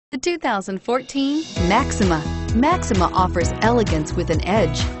The 2014 Maxima. Maxima offers elegance with an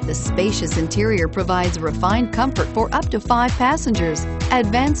edge. The spacious interior provides refined comfort for up to 5 passengers.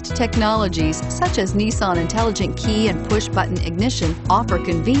 Advanced technologies such as Nissan Intelligent Key and push-button ignition offer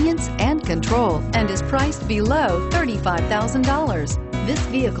convenience and control and is priced below $35,000. This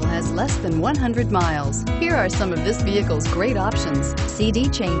vehicle has less than 100 miles. Here are some of this vehicle's great options: CD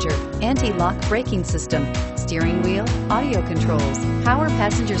changer, anti-lock braking system, steering wheel audio controls, power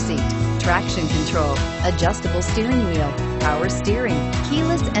passenger seat, traction control, adjustable steering wheel, power steering,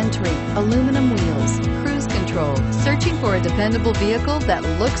 keyless entry, aluminum wheels, cruise control. Searching for a dependable vehicle that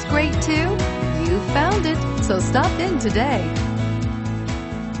looks great too? You found it, so stop in today.